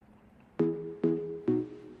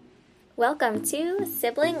Welcome to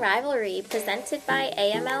Sibling Rivalry, presented by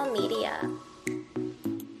AML Media.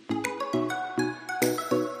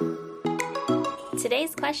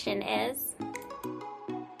 Today's question is,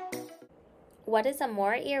 what is a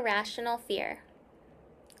more irrational fear?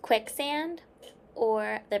 Quicksand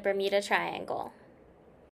or the Bermuda Triangle?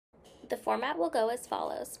 The format will go as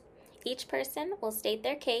follows. Each person will state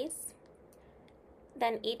their case,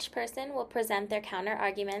 then each person will present their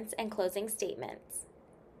counter-arguments and closing statements.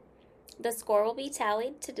 The score will be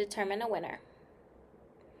tallied to determine a winner.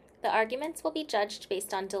 The arguments will be judged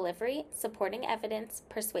based on delivery, supporting evidence,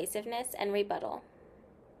 persuasiveness, and rebuttal.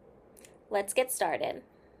 Let's get started.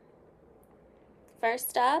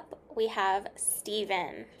 First up, we have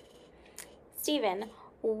Steven. Steven,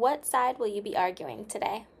 what side will you be arguing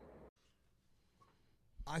today?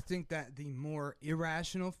 I think that the more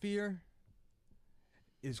irrational fear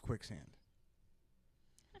is quicksand.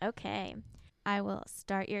 Okay. I will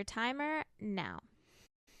start your timer now.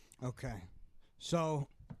 Okay. So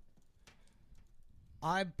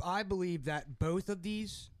I believe that both of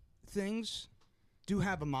these things do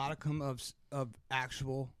have a modicum of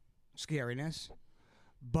actual scariness,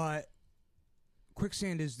 but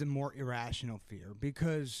quicksand is the more irrational fear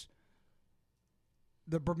because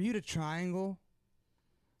the Bermuda Triangle,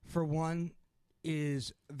 for one,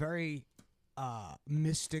 is very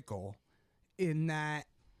mystical in that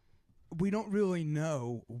we don't really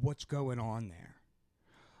know what's going on there.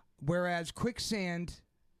 Whereas quicksand,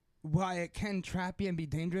 while it can trap you and be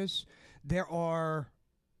dangerous, there are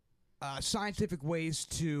scientific ways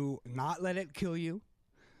to not let it kill you.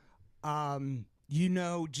 You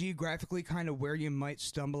know geographically kind of where you might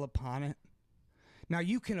stumble upon it. Now,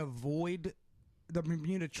 you can avoid the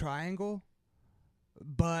Bermuda Triangle,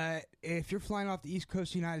 but if you're flying off the east coast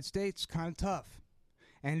of the United States, kind of tough.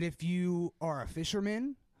 And if you are a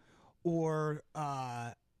fisherman, or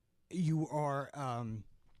you are,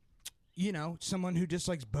 someone who just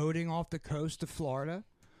likes boating off the coast of Florida,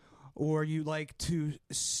 or you like to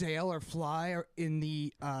sail or fly in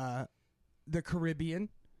the Caribbean,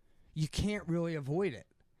 you can't really avoid it.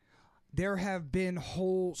 There have been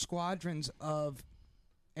whole squadrons of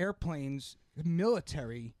airplanes,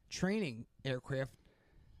 military training aircraft,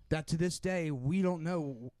 that to this day we don't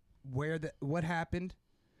know what happened.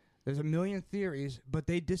 There's a million theories, but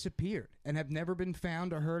they disappeared and have never been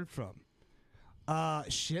found or heard from.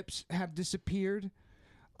 Ships have disappeared.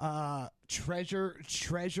 Treasure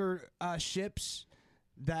ships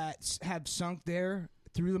that have sunk there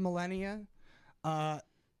through the millennia that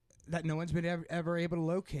no one's been ever able to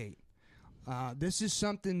locate. This is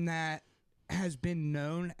something that has been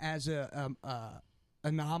known as a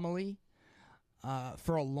anomaly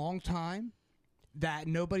for a long time, that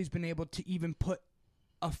nobody's been able to even put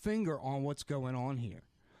a finger on what's going on here.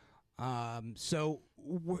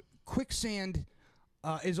 Quicksand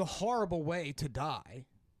is a horrible way to die,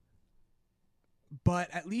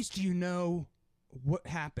 but at least you know what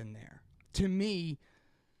happened there. To me,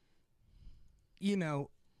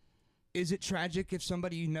 is it tragic if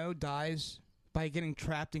somebody you know dies by getting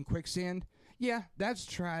trapped in quicksand? Yeah, that's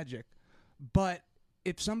tragic. But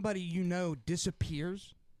if somebody you know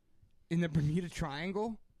disappears in the Bermuda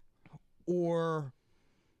Triangle, or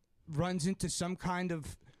runs into some kind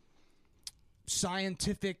of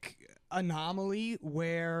scientific anomaly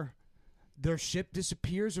where their ship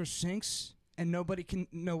disappears or sinks and nobody can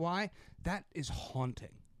know why, that is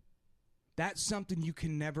haunting. That's something you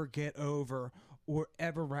can never get over or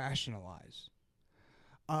ever rationalize.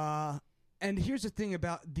 And here's the thing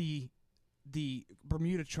about the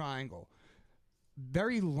Bermuda Triangle.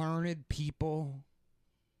 Very learned people,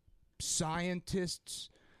 scientists,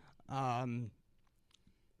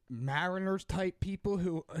 mariners type people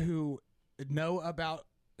who know about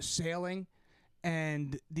sailing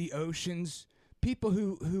and the oceans, people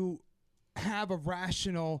who have a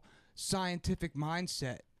rational scientific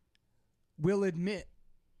mindset, will admit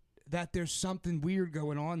that there's something weird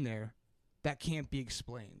going on there that can't be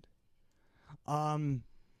explained. And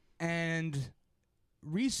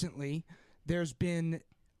recently there's been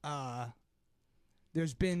a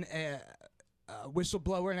whistleblower,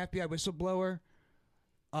 an FBI whistleblower,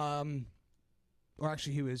 or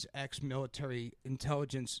actually he was ex-military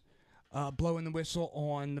intelligence, blowing the whistle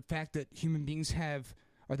on the fact that human beings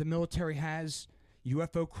or the military has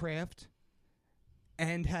UFO craft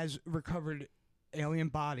and has recovered alien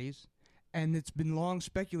bodies. And it's been long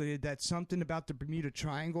speculated that something about the Bermuda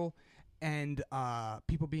Triangle and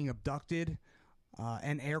people being abducted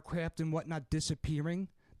and aircraft and whatnot disappearing,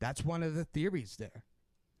 that's one of the theories there.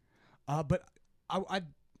 But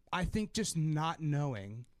I think just not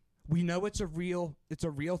knowing, we know it's a real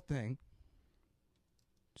thing.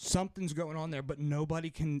 something's going on there, but nobody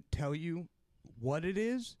can tell you what it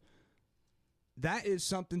is, that is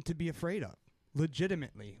something to be afraid of,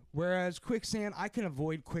 legitimately. Whereas quicksand, I can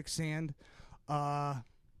avoid quicksand. I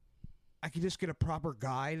can just get a proper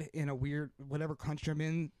guide in a weird, whatever country I'm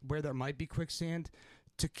in where there might be quicksand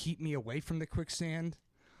to keep me away from the quicksand.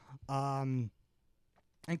 And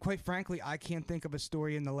quite frankly, I can't think of a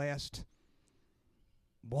story in the last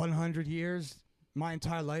 100 years, my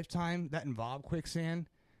entire lifetime, that involved quicksand.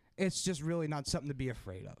 It's just really not something to be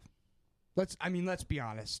afraid of. Let's be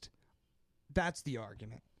honest. That's the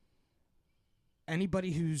argument.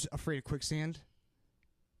 Anybody who's afraid of quicksand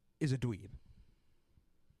is a dweeb.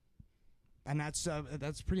 And that's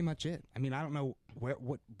pretty much it. I mean, I don't know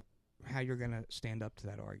how you're going to stand up to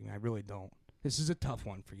that argument. I really don't. This is a tough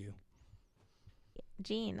one for you.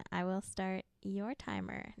 Gene, I will start your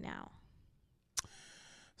timer now.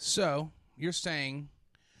 So, you're saying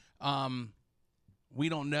we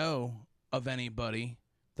don't know of anybody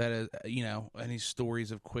that is, any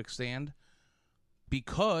stories of quicksand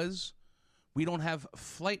because we don't have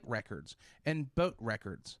flight records and boat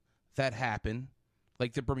records that happen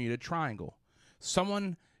like the Bermuda Triangle.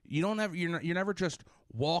 You're never just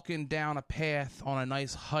walking down a path on a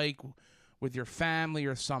nice hike with your family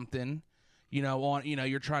or something,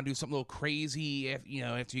 you're trying to do something a little crazy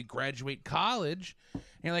after you graduate college. And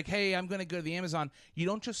you're like, hey, I'm going to go to the Amazon. You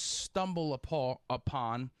don't just stumble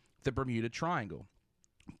upon the Bermuda Triangle.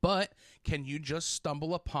 But can you just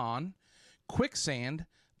stumble upon quicksand,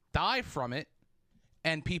 die from it,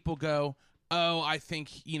 and people go, oh, I think,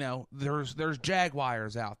 there's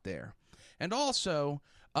jaguars out there. And also,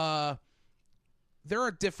 there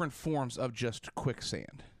are different forms of just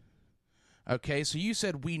quicksand. Okay, so you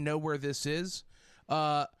said we know where this is.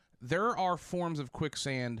 There are forms of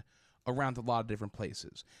quicksand around a lot of different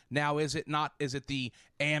places. Now, is it the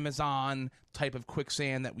Amazon type of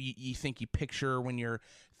quicksand that you think you picture when you're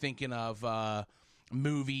thinking of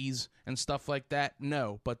movies and stuff like that?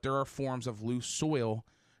 No, but there are forms of loose soil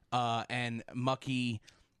and mucky,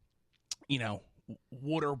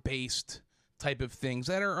 water-based type of things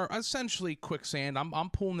that are essentially quicksand. I'm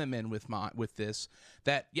pulling them in with this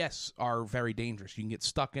that, yes, are very dangerous. You can get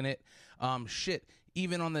stuck in it.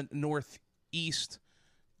 Even on the northeast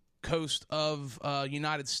coast of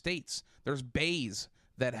United States, there's bays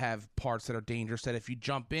that have parts that are dangerous that if you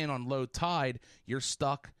jump in on low tide, you're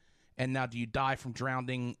stuck. And now do you die from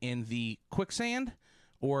drowning in the quicksand,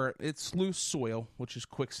 or it's loose soil, which is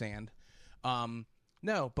quicksand?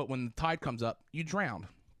 No, but when the tide comes up, you drown.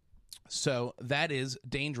 So that is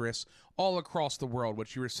dangerous all across the world,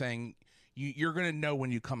 which you were saying you're going to know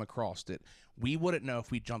when you come across it. We wouldn't know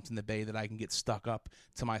if we jumped in the bay that I can get stuck up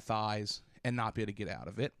to my thighs and not be able to get out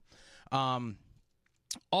of it.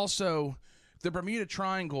 Also, the Bermuda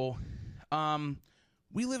Triangle,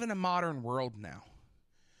 we live in a modern world now.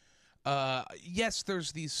 Yes,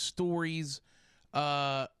 there's these stories,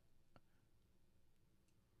 but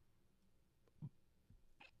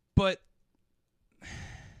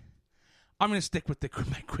I'm going to stick with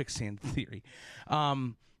my quicksand theory.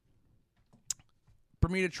 Bermuda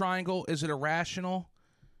Triangle, is it irrational?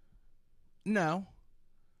 No.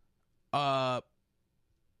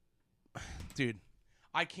 Dude,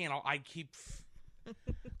 I can't. I keep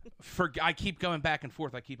going back and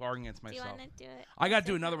forth. I keep arguing against myself. Do you want to do it? I got to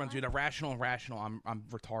do another one, dude. Irrational. I'm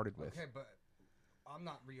retarded with. Okay, but I'm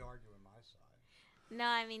not re-arguing my side. No,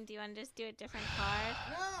 I mean, do you want to just do a different card?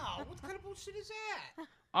 No, what kind of bullshit is that?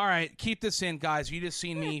 All right, keep this in, guys. You just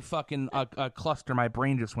seen me fucking a cluster. My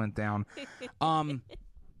brain just went down.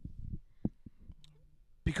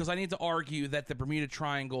 Because I need to argue that the Bermuda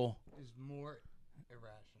Triangle is more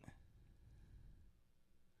irrational.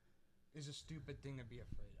 Is a stupid thing to be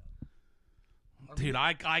afraid of. Dude,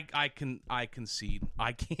 I concede.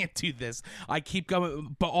 I can't do this. I keep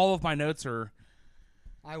going, but all of my notes are.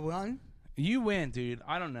 I won. You win, dude.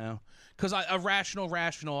 I don't know, because rational.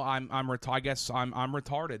 I guess I'm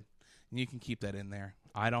retarded. And you can keep that in there.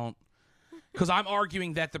 I don't, because I'm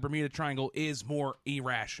arguing that the Bermuda Triangle is more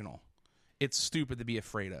irrational. It's stupid to be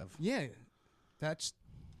afraid of. Yeah, that's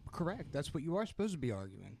correct. That's what you are supposed to be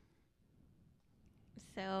arguing.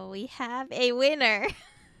 So we have a winner.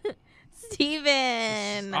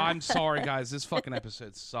 Steven. I'm sorry, guys. This fucking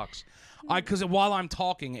episode sucks. Because while I'm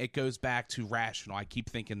talking, it goes back to rational. I keep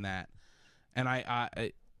thinking that. And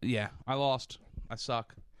I lost. I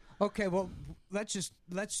suck. Okay, well, let's just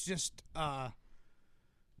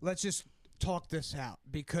talk this out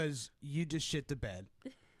because you just shit the bed.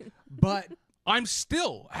 But I'm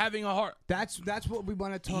still having a hard. That's what we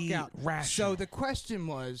want to talk out. Irrational. So the question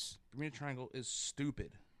was, Bermuda Triangle is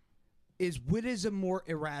stupid. What is a more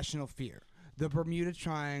irrational fear? the Bermuda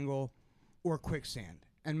Triangle, or quicksand.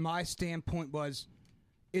 And my standpoint was,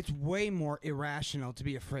 it's way more irrational to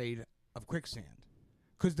be afraid of quicksand.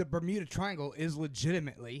 Because the Bermuda Triangle is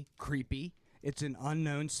legitimately creepy. It's an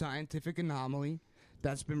unknown scientific anomaly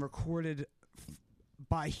that's been recorded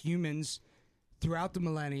by humans throughout the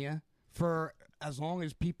millennia for as long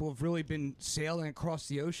as people have really been sailing across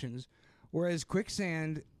the oceans. Whereas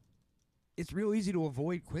quicksand, it's real easy to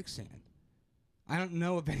avoid quicksand. I don't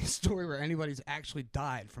know of any story where anybody's actually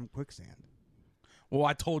died from quicksand. Well,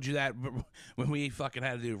 I told you that when we fucking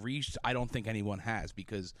had to do research. I don't think anyone has,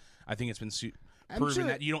 because I think it's been proven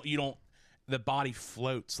that you don't. The body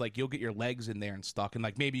floats. Like, you'll get your legs in there and stuck, and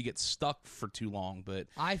like maybe you get stuck for too long, but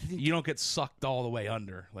I think you don't get sucked all the way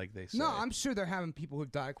under, like they say. No, I'm sure they're having people who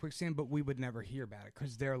die of quicksand, but we would never hear about it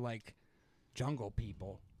because they're like jungle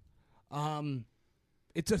people.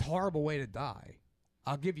 It's a horrible way to die.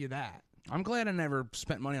 I'll give you that. I'm glad I never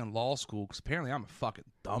spent money on law school, because apparently I'm a fucking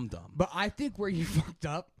dum-dum. But I think where you fucked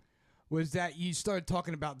up was that you started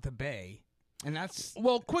talking about the bay, and that's...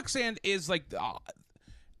 Well, quicksand is like...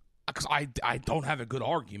 Because I don't have a good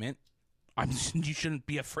argument. You shouldn't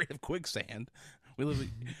be afraid of quicksand.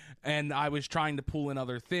 And I was trying to pull in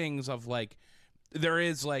other things of, like... There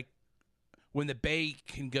is, like... When the bay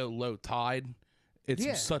can go low tide...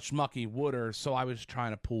 It's such mucky water, so I was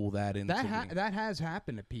trying to pull that into that has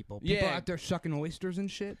happened to people. People out there shucking oysters and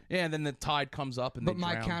shit. Yeah, and then the tide comes up and but they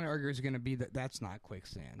my drown. counter argument is going to be that that's not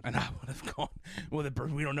quicksand. And I would have gone, well,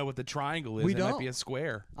 we don't know what the triangle is. We It don't. might be a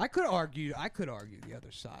square. I could argue the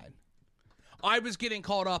other side. I was getting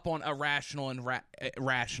caught up on irrational and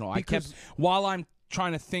rational. Because while I'm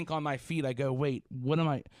trying to think on my feet, I go, wait, what am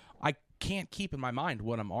I can't keep in my mind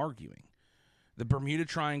what I'm arguing. The Bermuda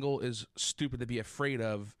Triangle is stupid to be afraid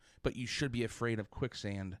of, but you should be afraid of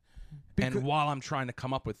quicksand. And while I'm trying to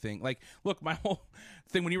come up with things, like, look, my whole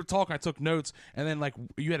thing, when you were talking, I took notes, and then, like,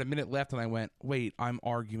 you had a minute left, and I went, wait, I'm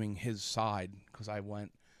arguing his side, because I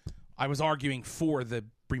was arguing for the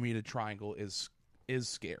Bermuda Triangle is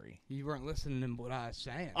scary. You weren't listening to what I was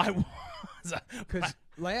saying. I was. Because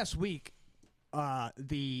last week,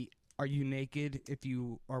 the "are you naked if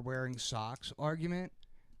you are wearing socks" argument,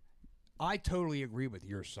 I totally agree with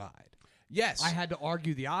your side. Yes. I had to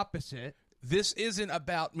argue the opposite. This isn't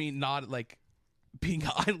about me not, like, being...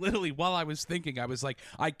 I literally, while I was thinking, I was like...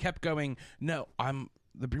 I kept going, no,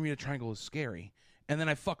 the Bermuda Triangle is scary. And then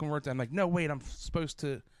I fucking wrote down, like, no, wait, I'm supposed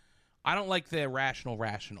to... I don't like the irrational.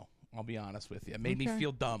 I'll be honest with you. It made me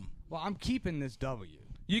feel dumb. Well, I'm keeping this W.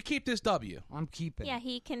 You keep this W. I'm keeping Yeah, it.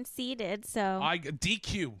 he conceded, so...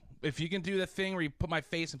 DQ. If you can do the thing where you put my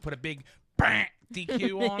face and put a big... bang,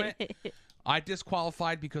 DQ on it. I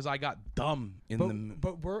disqualified because I got dumb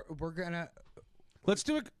But we're gonna... Let's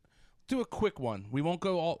do a quick one. We won't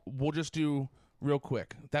go all... We'll just do real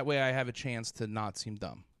quick. That way I have a chance to not seem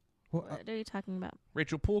dumb. What are you talking about?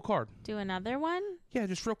 Rachel, pull a card. Do another one? Yeah,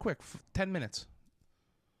 just real quick. 10 minutes.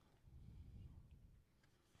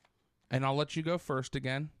 And I'll let you go first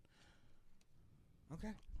again.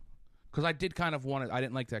 Okay. Because I did kind of want it. I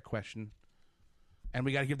didn't like that question. And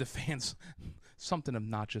we got to give the fans something of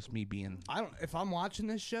not just me being... If I'm watching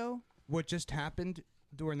this show, what just happened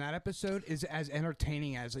during that episode is as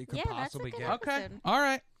entertaining as it could possibly that's a get. good Okay. episode. All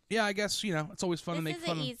right. Yeah, I guess, it's always fun to make This is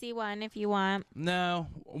fun an of... easy one if you want. No,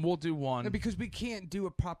 we'll do one. No, because we can't do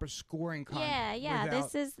a proper scoring Yeah,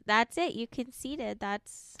 without- that's it. You conceded.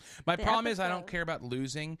 That's My the problem is I don't episode. care about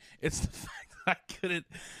losing. It's the fact that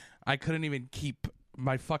I couldn't even keep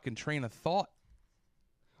my fucking train of thought.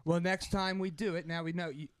 Well, next time we do it, now we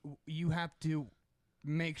know you have to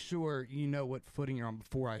make sure you know what footing you're on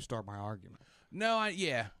before I start my argument. No,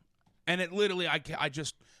 yeah. And it literally, I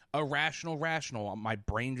just, rational. My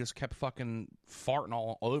brain just kept fucking farting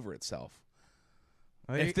all over itself.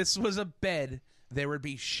 If this was a bed, there would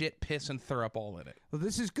be shit, piss, and throw up all in it. Well,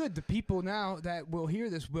 this is good. The people now that will hear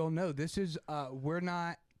this will know this is, we're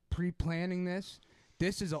not pre-planning this.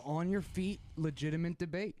 This is an on-your-feet, legitimate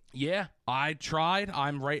debate. Yeah, I tried.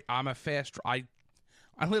 I'm a fast... I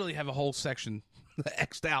literally have a whole section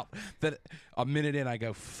X'd out that a minute in I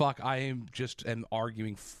go, fuck, I am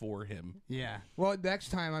arguing for him. Yeah. Well, next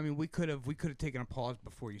time, we could have taken a pause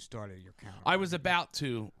before you started your count. I was about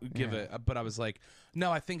to give it, but I was like,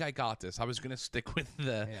 no, I think I got this. I was going to stick with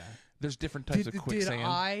the... Yeah. There's different types of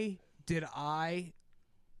quicksand. Did I...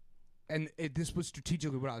 And this was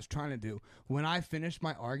strategically what I was trying to do. When I finished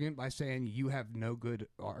my argument by saying you have no good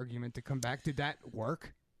argument to come back, did that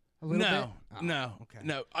work a little bit? No. Okay.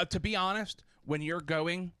 No. To be honest, when you're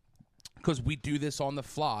going, because we do this on the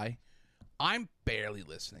fly, I'm barely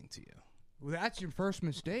listening to you. Well, that's your first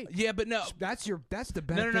mistake. Yeah, but no. That's the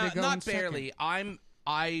benefit No, of going not second. barely.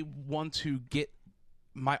 I want to get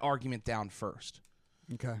my argument down first.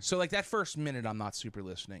 Okay. So, like, that first minute, I'm not super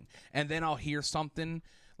listening. And then I'll hear something,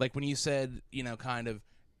 like when you said, kind of,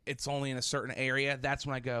 it's only in a certain area. That's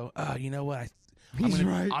when I go, you know what? He's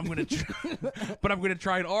right. I'm going to but I'm going to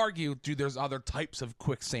try and argue, dude, there's other types of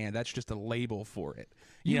quicksand. That's just a label for it.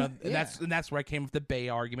 That's where I came with the Bay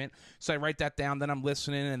argument. So I write that down, then I'm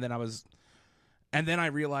listening, and then I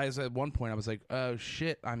realized at one point, I was like, oh,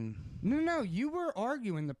 shit, No, you were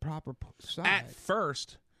arguing the proper side. At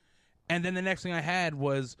first, and then the next thing I had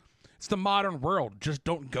was, it's the modern world. Just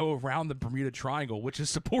don't go around the Bermuda Triangle, which is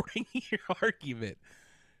supporting your argument.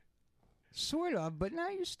 Sort of, but now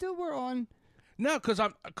you still were on... No,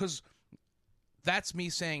 because that's me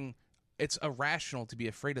saying it's irrational to be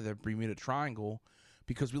afraid of the Bermuda Triangle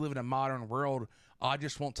because we live in a modern world. I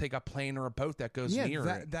just won't take a plane or a boat that goes near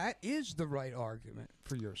it. That is the right argument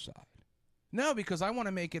for your side. No, because I want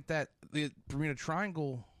to make it that the Bermuda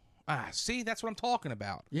Triangle... see, that's what I'm talking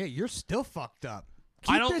about. Yeah, you're still fucked up.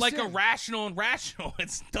 I don't like irrational and rational.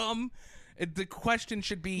 It's dumb. The question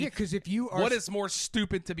should be, because if you are... what is more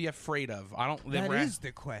stupid to be afraid of? That is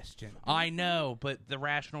the question. I know, but the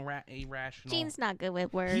rational, irrational... Gene's not good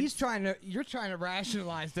with words. You're trying to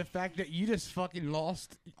rationalize the fact that you just fucking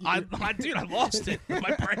lost... I lost it.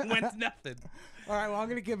 My brain went to nothing. All right, well, I'm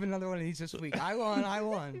going to give another one of these this week. I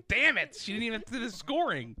won. Damn it. She didn't even do the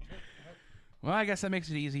scoring. Well, I guess that makes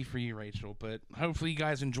it easy for you, Rachel, but hopefully you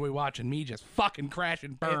guys enjoy watching me just fucking crash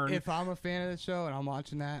and burn. If I'm a fan of the show and I'm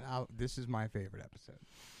watching that, this is my favorite episode.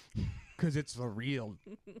 Because it's the real.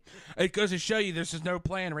 It goes to show you there's just no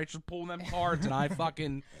plan. Rachel's pulling them cards, and I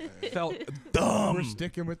fucking felt dumb. We're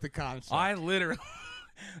sticking with the concept. I literally...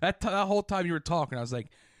 that whole time you were talking, I was like,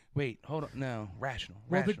 wait, hold on. No, rational.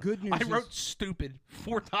 Well, the good news I wrote stupid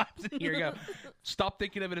 4 times in here. You go, stop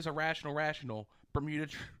thinking of it as a rational. Bermuda.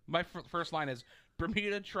 My first line is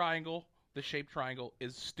Bermuda Triangle. The shaped triangle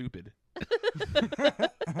is stupid.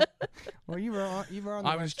 Well, you were on. The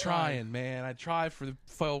I was trying, man. I tried for the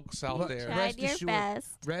folks out there. Tried your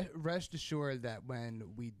best. Rest assured that when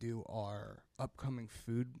we do our upcoming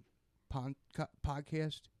food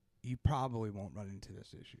podcast, you probably won't run into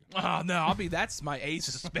this issue. Oh no, that's my ace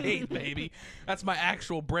of spade, baby. That's my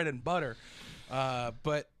actual bread and butter.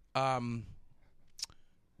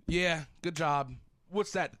 Yeah, good job.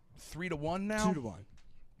 What's that? 3-1 now? 2-1.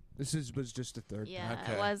 This was just the third. Yeah,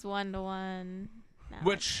 Okay. it was 1-1.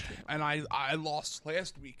 And I lost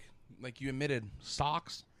last week, like you admitted.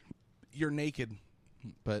 Socks, you're naked,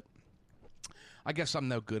 but I guess I'm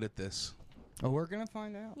no good at this. Oh, we're gonna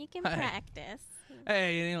find out. You can practice.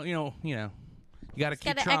 Hey, you got to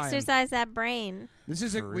keep Gotta trying. exercise that brain. This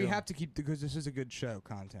is For we real. have to keep because this is a good show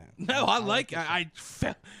content. No, I like it.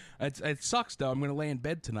 It sucks though. I'm gonna lay in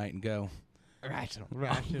bed tonight and go. Rational.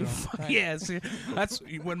 Yeah, see, that's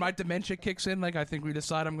when my dementia kicks in. Like I think we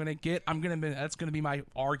decide that's gonna be my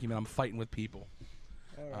argument. I'm fighting with people.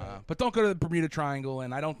 Right. But don't go to the Bermuda Triangle,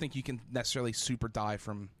 and I don't think you can necessarily super die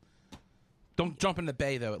from. Don't jump in the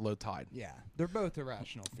bay though at low tide. Yeah, they're both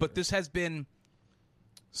irrational. But this has been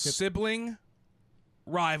sibling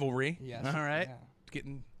rivalry. Yes. All right. Yeah.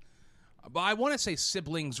 But I want to say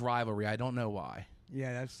siblings rivalry. I don't know why.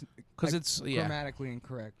 Yeah, that's because it's grammatically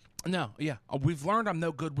incorrect. No, yeah. We've learned I'm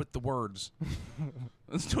no good with the words.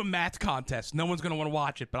 Let's do a math contest. No one's going to want to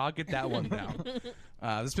watch it, but I'll get that one down. This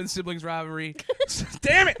has been Siblings Rivalry.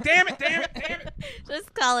 Damn it.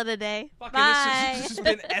 Just call it a day. Fucking Bye. This has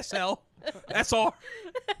been SL. SR.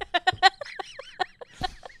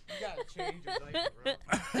 You gotta change your diaper, bro.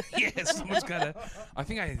 Yeah, someone's got to. I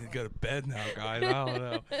think I need to go to bed now, guys. I don't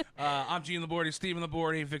know. I'm Gene Labordi, Stephen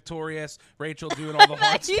Labordi, Victorious, Rachel doing all the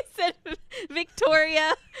hearts. You said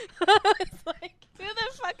Victoria. I was like, who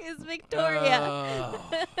the fuck is Victoria?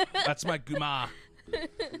 That's my guma.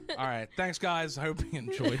 All right. Thanks, guys. I hope you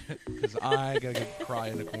enjoyed it because I got to cry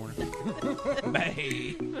in the corner.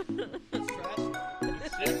 Bye.